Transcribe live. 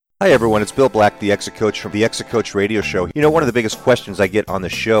Hi everyone, it's Bill Black, the Exit Coach from the Exit Coach Radio Show. You know, one of the biggest questions I get on the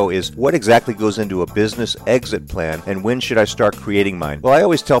show is what exactly goes into a business exit plan and when should I start creating mine? Well, I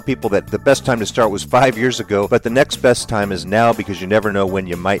always tell people that the best time to start was 5 years ago, but the next best time is now because you never know when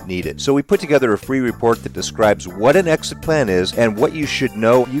you might need it. So we put together a free report that describes what an exit plan is and what you should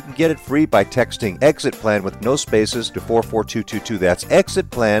know. You can get it free by texting exit plan with no spaces to 44222. That's exit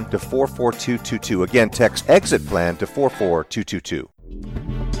plan to 44222. Again, text exit plan to 44222.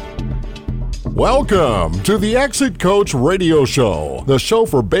 Welcome to the Exit Coach Radio Show, the show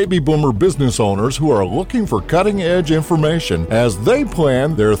for baby boomer business owners who are looking for cutting-edge information as they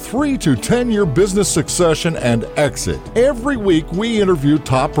plan their 3 to 10-year business succession and exit. Every week, we interview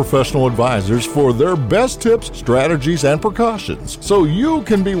top professional advisors for their best tips, strategies, and precautions so you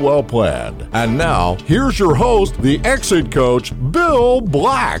can be well planned. And now, here's your host, the Exit Coach, Bill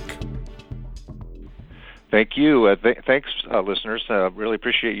Black. Thank you. Thanks, listeners. Really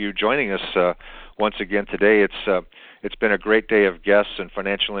appreciate you joining us once again today. It's been a great day of guests and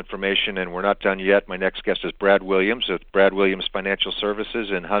financial information, and we're not done yet. My next guest is Brad Williams with Brad Williams Financial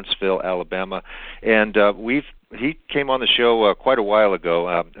Services in Huntsville, Alabama, and he came on the show quite a while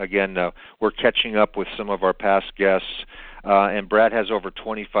ago. We're catching up with some of our past guests. And Brad has over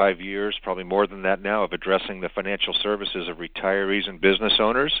 25 years, probably more than that now, of addressing the financial services of retirees and business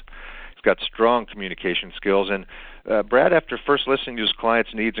owners. He's got strong communication skills, and Brad, after first listening to his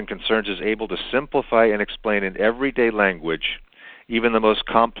clients' needs and concerns, is able to simplify and explain in everyday language even the most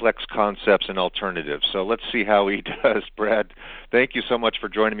complex concepts and alternatives. So let's see how he does. Brad, thank you so much for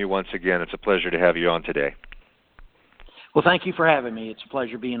joining me once again. It's a pleasure to have you on today. Well, thank you for having me. It's a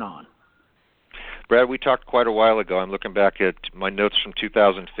pleasure being on. Brad, we talked quite a while ago. I'm looking back at my notes from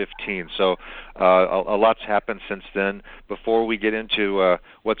 2015, so a lot's happened since then. Before we get into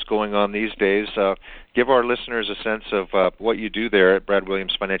what's going on these days, give our listeners a sense of what you do there at Brad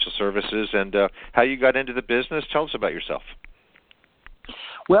Williams Financial Services and how you got into the business. Tell us about yourself.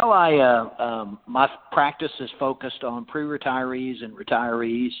 Well, my practice is focused on pre-retirees and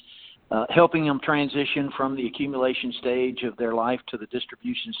retirees, helping them transition from the accumulation stage of their life to the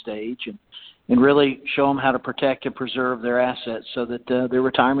distribution stage, and really show them how to protect and preserve their assets so that their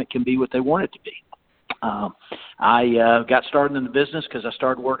retirement can be what they want it to be. I got started in the business because I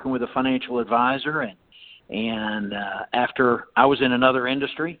started working with a financial advisor, and after I was in another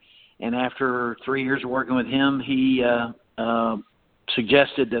industry, and after 3 years of working with him, he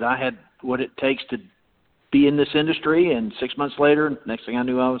suggested that I had what it takes to be in this industry, and 6 months later, next thing I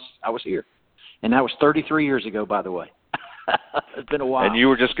knew, I was here. And that was 33 years ago, by the way. It's been a while. And you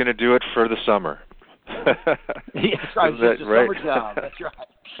were just going to do it for the summer. Yes, right. It's a summer job. That's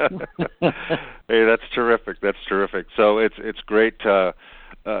right. Hey, that's terrific. That's terrific. So it's great.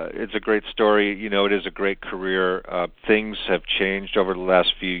 It's a great story. You know, it is a great career. Things have changed over the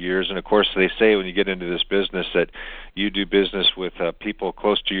last few years, and of course, they say when you get into this business that you do business with people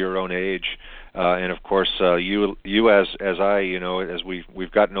close to your own age. And of course, you as I, you know, as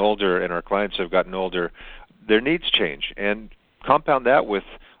we've gotten older and our clients have gotten older, their needs change, and compound that with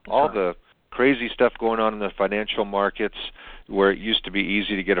all the crazy stuff going on in the financial markets, where it used to be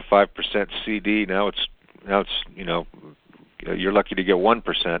easy to get a 5% CD. Now it's you know, you're lucky to get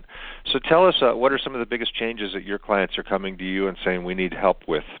 1%. So tell us, what are some of the biggest changes that your clients are coming to you and saying we need help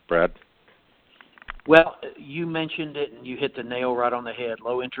with, Brad? Well, you mentioned it, and you hit the nail right on the head.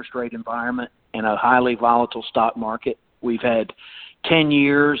 Low interest rate environment and a highly volatile stock market. We've had 10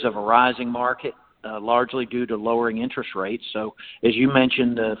 years of a rising market, largely due to lowering interest rates. So as you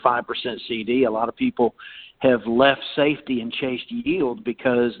mentioned, the 5% CD, a lot of people have left safety and chased yield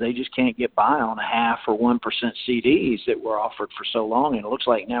because they just can't get by on a 0.5% or 1% CDs that were offered for so long. And it looks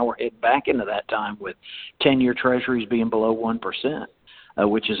like now we're heading back into that time with 10-year treasuries being below 1%,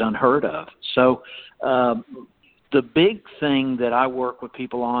 which is unheard of. So the big thing that I work with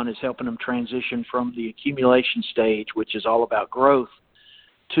people on is helping them transition from the accumulation stage, which is all about growth,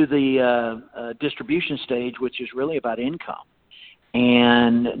 to the distribution stage, which is really about income,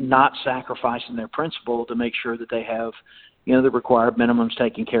 and not sacrificing their principal to make sure that they have, you know, the required minimums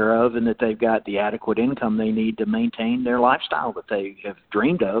taken care of, and that they've got the adequate income they need to maintain their lifestyle that they have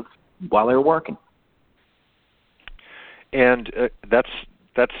dreamed of while they're working. And that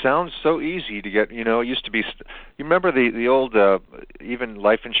sounds so easy to get. You know, it used to be. You remember the old even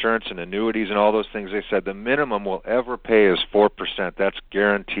life insurance and annuities and all those things. They said the minimum we'll ever pay is 4%. That's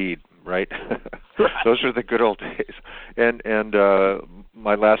guaranteed, right? Those are the good old days. And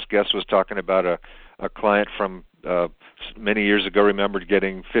my last guest was talking about a client from many years ago. Remembered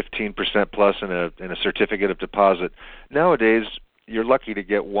getting 15% plus in a certificate of deposit. Nowadays, you're lucky to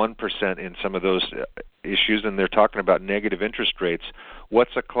get 1% in some of those issues, and they're talking about negative interest rates.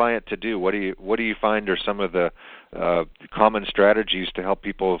 What's a client to do? What do you find are some of the common strategies to help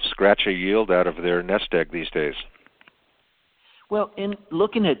people scratch a yield out of their nest egg these days? Well, in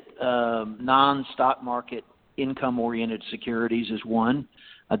looking at non-stock market income-oriented securities is one.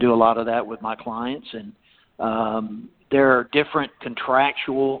 I do a lot of that with my clients, and there are different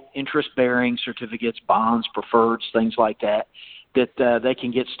contractual interest-bearing certificates, bonds, preferreds, things like that they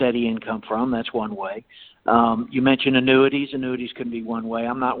can get steady income from. That's one way. You mentioned annuities. Annuities can be one way.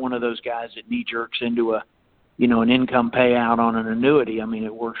 I'm not one of those guys that knee-jerks into an income payout on an annuity. I mean,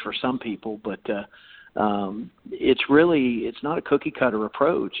 it works for some people, but it's not a cookie-cutter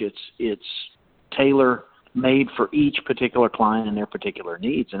approach. It's tailor-made for each particular client and their particular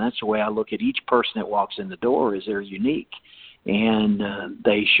needs, and that's the way I look at each person that walks in the door. Is they're unique, and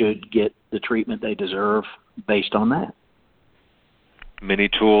they should get the treatment they deserve based on that. Many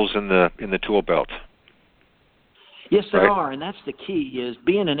tools in the tool belt. Yes, there are, and that's the key. Is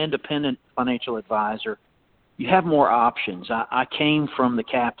being an independent financial advisor, you have more options. I came from the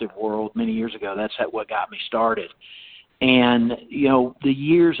captive world many years ago. That's what got me started. And, the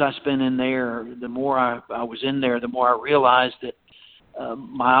years I spent in there, the more I was in there, the more I realized that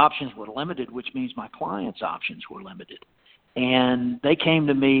my options were limited, which means my clients' options were limited. And they came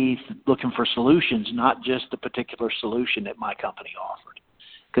to me looking for solutions, not just the particular solution that my company offered,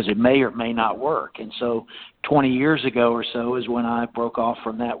 because it may or may not work. And so 20 years ago or so is when I broke off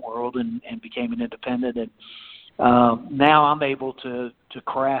from that world and became an independent. And now I'm able to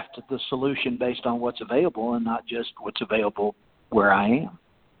craft the solution based on what's available and not just what's available where I am.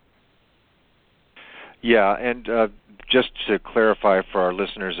 Yeah, and just to clarify for our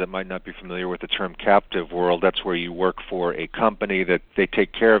listeners that might not be familiar with the term captive world, that's where you work for a company that they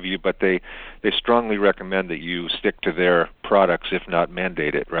take care of you, but they strongly recommend that you stick to their products, if not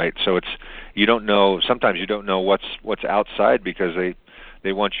mandate it, right? So sometimes you don't know what's outside because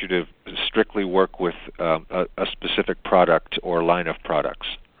they want you to strictly work with a specific product or line of products,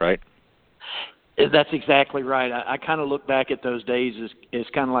 right? That's exactly right. I kind of look back at those days as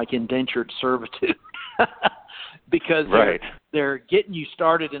kind of like indentured servitude. Because they're getting you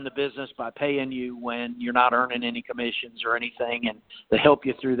started in the business by paying you when you're not earning any commissions or anything, and they help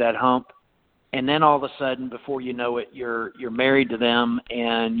you through that hump. And then all of a sudden, before you know it, you're married to them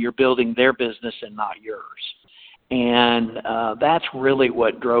and you're building their business and not yours. And that's really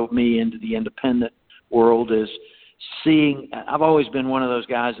what drove me into the independent world, is seeing. I've always been one of those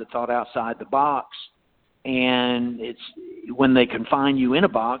guys that thought outside the box, and it's when they confine you in a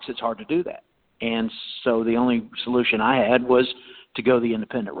box, it's hard to do that. And so the only solution I had was to go the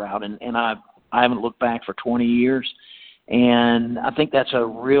independent route. And I haven't looked back for 20 years. And I think that's a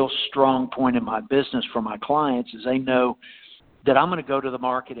real strong point in my business for my clients, is they know that I'm going to go to the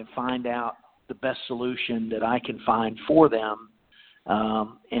market and find out the best solution that I can find for them.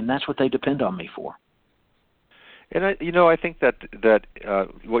 And that's what they depend on me for. And I think that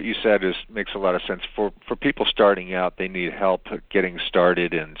what you said makes a lot of sense. For people starting out, they need help getting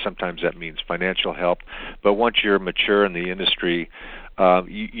started, and sometimes that means financial help. But once you're mature in the industry,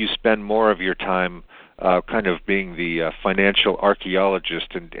 you spend more of your time kind of being the financial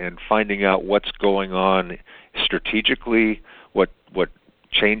archaeologist and finding out what's going on strategically, what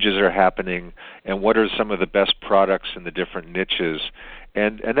changes are happening, and what are some of the best products in the different niches.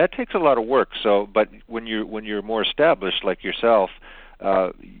 And that takes a lot of work. So, but when you're more established like yourself,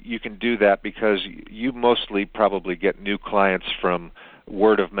 you can do that because you mostly probably get new clients from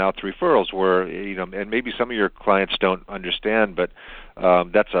word of mouth referrals, where and maybe some of your clients don't understand, but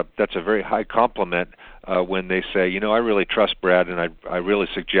that's a very high compliment when they say, I really trust Brad, and I really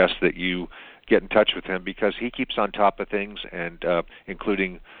suggest that you get in touch with him because he keeps on top of things, and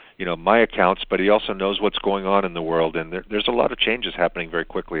including my accounts, but he also knows what's going on in the world, and there's a lot of changes happening very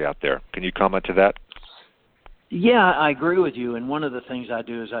quickly out there. Can you comment to that? Yeah, I agree with you. And one of the things I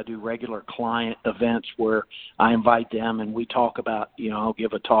do is I do regular client events where I invite them and we talk about, I'll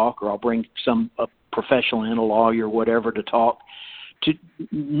give a talk, or I'll bring a professional in, a lawyer, whatever, to talk, to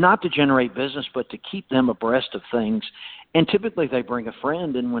not to generate business, but to keep them abreast of things. And typically they bring a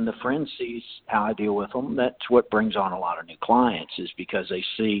friend, and when the friend sees how I deal with them, that's what brings on a lot of new clients, is because they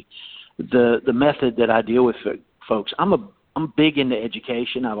see the method that I deal with folks. I'm big into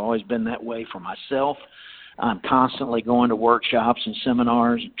education. I've always been that way for myself. I'm constantly going to workshops and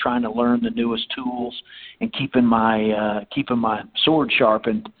seminars, trying to learn the newest tools, and keeping my sword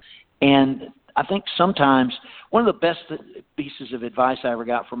sharpened. And I think sometimes one of the best pieces of advice I ever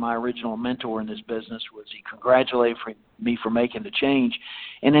got from my original mentor in this business was he congratulated me for making the change.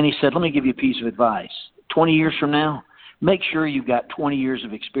 And then he said, let me give you a piece of advice. 20 years from now, make sure you've got 20 years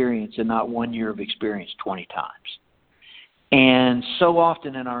of experience and not 1 year of experience 20 times. And so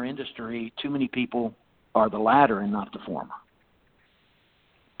often in our industry, too many people are the latter and not the former.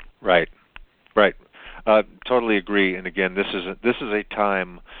 Right. Totally agree. And again, this is a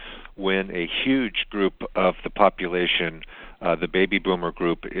time when a huge group of the population, the baby boomer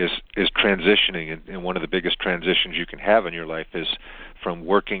group, is transitioning, and one of the biggest transitions you can have in your life is from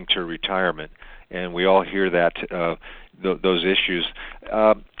working to retirement. And we all hear that those issues.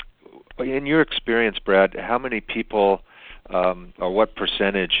 In your experience, Brad, how many people or what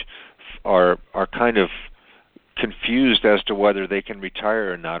percentage are kind of confused as to whether they can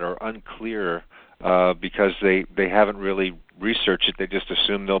retire or not, or unclear because they haven't really researched it? They just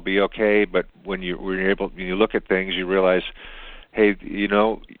assume they'll be okay. But when you look at things, you realize, hey,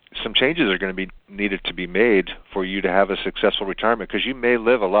 some changes are going to be needed to be made for you to have a successful retirement, because you may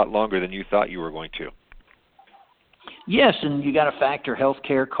live a lot longer than you thought you were going to. Yes, and you got to factor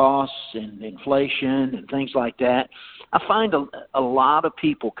healthcare costs and inflation and things like that. I find a lot of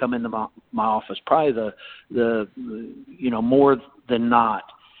people come into my office, probably the more than not,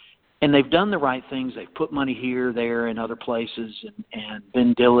 and they've done the right things. They've put money here, there, and other places, and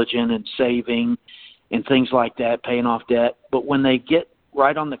been diligent and saving and things like that, paying off debt. But when they get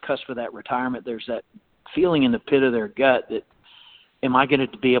right on the cusp of that retirement, there's that feeling in the pit of their gut that, am I going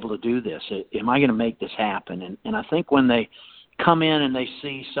to be able to do this? Am I going to make this happen? And I think when they come in and they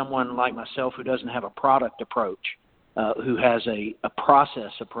see someone like myself who doesn't have a product approach, who has a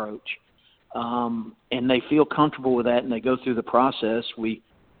process approach, and they feel comfortable with that and they go through the process, we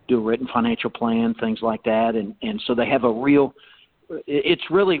do a written financial plan, things like that. And so they have it's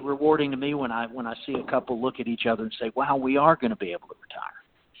really rewarding to me when I see a couple look at each other and say, wow, we are going to be able to retire.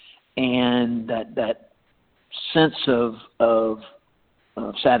 And that sense of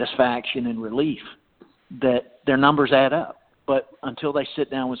satisfaction and relief that their numbers add up. But until they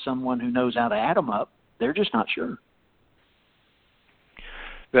sit down with someone who knows how to add them up, they're just not sure.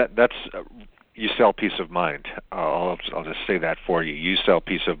 That's you sell peace of mind. I'll just say that for you. You sell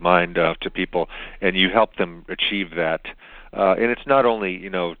peace of mind to people, and you help them achieve that. And it's not only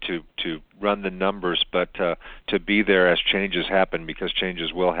to run the numbers, but to be there as changes happen, because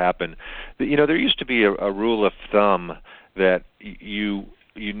changes will happen. There used to be a rule of thumb that you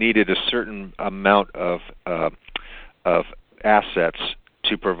needed a certain amount of assets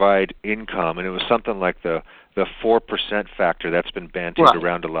to provide income, and it was something like the 4% factor that's been bandied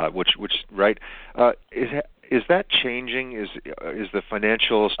around a lot. Which right? Is that changing? Is the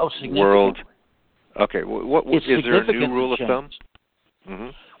financial world? Okay. What is there a new rule of thumb? Mm-hmm.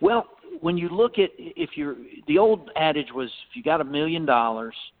 Well, when you look at the old adage was, if you got $1 million,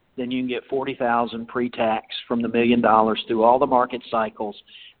 then you can get $40,000 pre-tax from the $1 million through all the market cycles,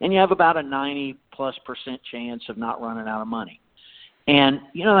 and you have about a 90+% chance of not running out of money. And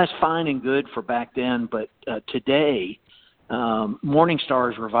that's fine and good for back then, but today,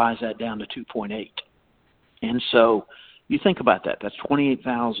 Morningstar's revised that down to 2.8, and so you think about that. That's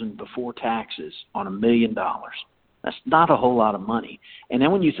 $28,000 before taxes on $1 million. That's not a whole lot of money. And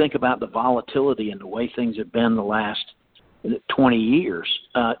then when you think about the volatility and the way things have been the last 20 years,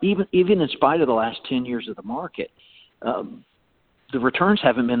 even in spite of the last 10 years of the market, the returns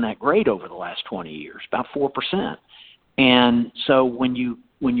haven't been that great over the last 20 years, about 4%. And so when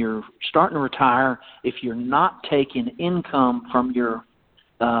you're starting to retire, if you're not taking income from your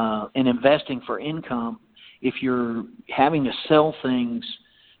and investing for income, if you're having to sell things,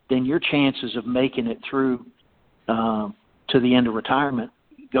 then your chances of making it through to the end of retirement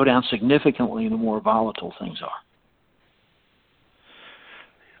go down significantly the more volatile things are.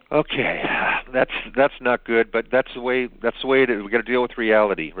 Okay, that's not good, but that's the way it is. We got to deal with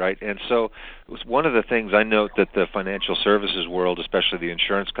reality, right? And so, one of the things I note that the financial services world, especially the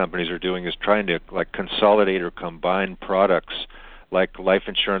insurance companies, are doing is trying to consolidate or combine products like life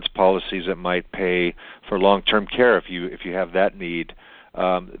insurance policies that might pay for long-term care if you have that need.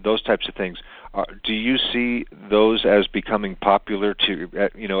 Those types of things. Do you see those as becoming popular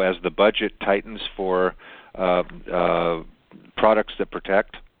as the budget tightens for products that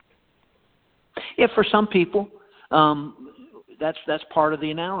protect? Yeah, for some people, that's part of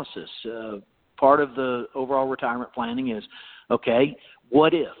the analysis. Part of the overall retirement planning is, okay,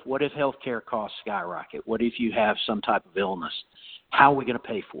 what if healthcare costs skyrocket? What if you have some type of illness? How are we going to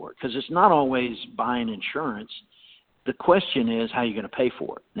pay for it? Because it's not always buying insurance. The question is, how are you going to pay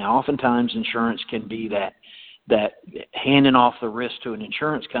for it? Now, oftentimes insurance can be that handing off the risk to an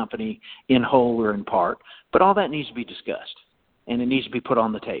insurance company in whole or in part, but all that needs to be discussed, and it needs to be put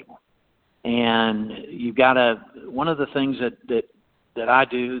on the table. And you've got one of the things that that I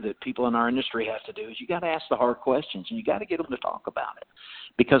do, that people in our industry have to do, is you got to ask the hard questions, and you got to get them to talk about it.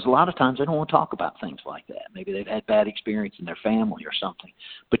 Because a lot of times they don't want to talk about things like that. Maybe they've had bad experience in their family or something.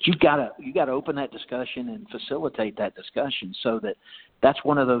 But you've got to open that discussion and facilitate that discussion, so that that's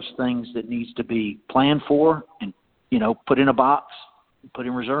one of those things that needs to be planned for and, put in a box, put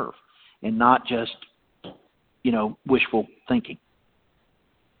in reserve, and not just, wishful thinking.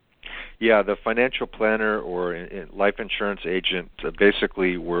 Yeah, the financial planner or life insurance agent,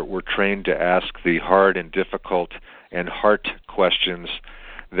 basically we're trained to ask the hard and difficult and heart questions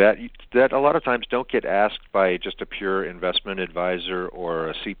that a lot of times don't get asked by just a pure investment advisor or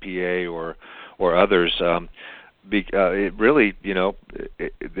a CPA or others. It really,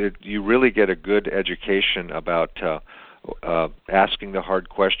 you really get a good education about asking the hard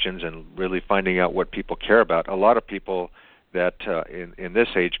questions and really finding out what people care about. A lot of people that in this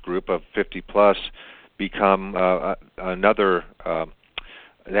age group of 50 plus become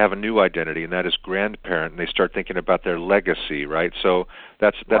they have a new identity, and that is grandparent, and they start thinking about their legacy, right? So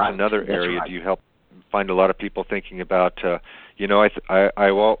that's right. Another area. Right. Do you help find a lot of people thinking about, I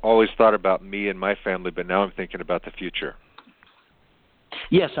always thought about me and my family, but now I'm thinking about the future.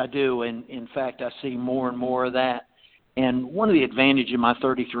 Yes, I do, and in fact, I see more and more of that. And one of the advantages in my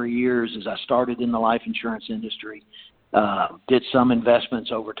 33 years is I started in the life insurance industry, did some investments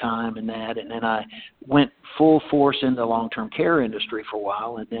over time in that, and then I went full force into the long-term care industry for a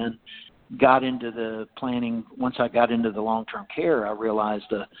while, and then got into the planning. Once I got into the long-term care, I realized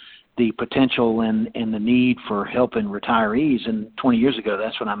the potential and the need for helping retirees, and 20 years ago,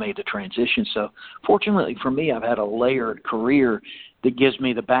 that's when I made the transition. So fortunately for me, I've had a layered career that gives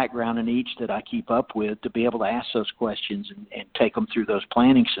me the background in each that I keep up with to be able to ask those questions and take them through those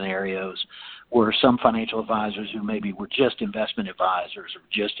planning scenarios where some financial advisors who maybe were just investment advisors or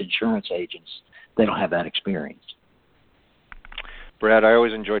just insurance agents, they don't have that experience. Brad, I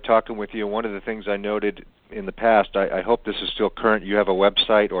always enjoy talking with you. One of the things I noted in the past, I hope this is still current, you have a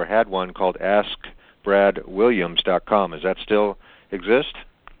website or had one called AskBradWilliams.com. Does that still exist?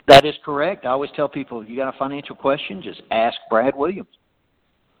 That is correct. I always tell people, if you got a financial question, just ask Brad Williams.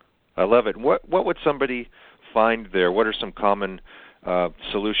 I love it. What would somebody find there? What are some common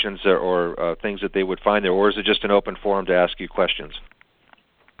solutions or things that they would find there, or is it just an open forum to ask you questions?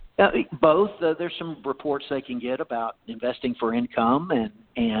 Both. There's some reports they can get about investing for income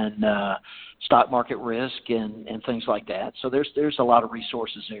and stock market risk and things like that. So there's a lot of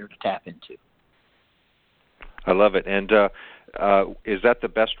resources there to tap into. I love it. And is that the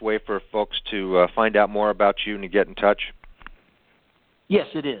best way for folks to find out more about you and to get in touch? Yes,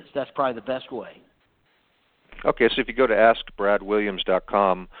 it is. That's probably the best way. Okay, so if you go to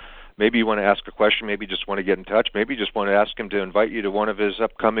AskBradWilliams.com, maybe you want to ask a question, maybe you just want to get in touch, maybe you just want to ask him to invite you to one of his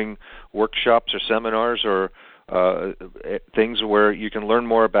upcoming workshops or seminars or things where you can learn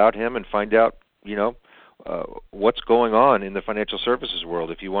more about him and find out, what's going on in the financial services world.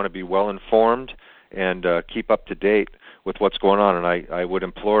 If you want to be well informed and keep up to date with what's going on, and I would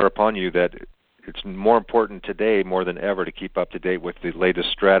implore upon you that it's more important today more than ever to keep up to date with the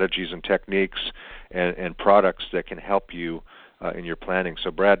latest strategies and techniques and products that can help you in your planning. So,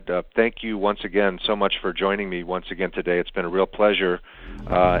 Brad, thank you once again so much for joining me once again today. It's been a real pleasure,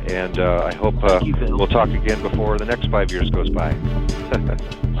 and I hope we'll talk again before the next 5 years goes by.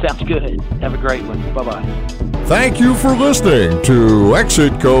 Sounds good. Have a great one. Bye-bye. Thank you for listening to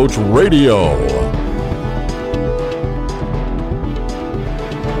Exit Coach Radio.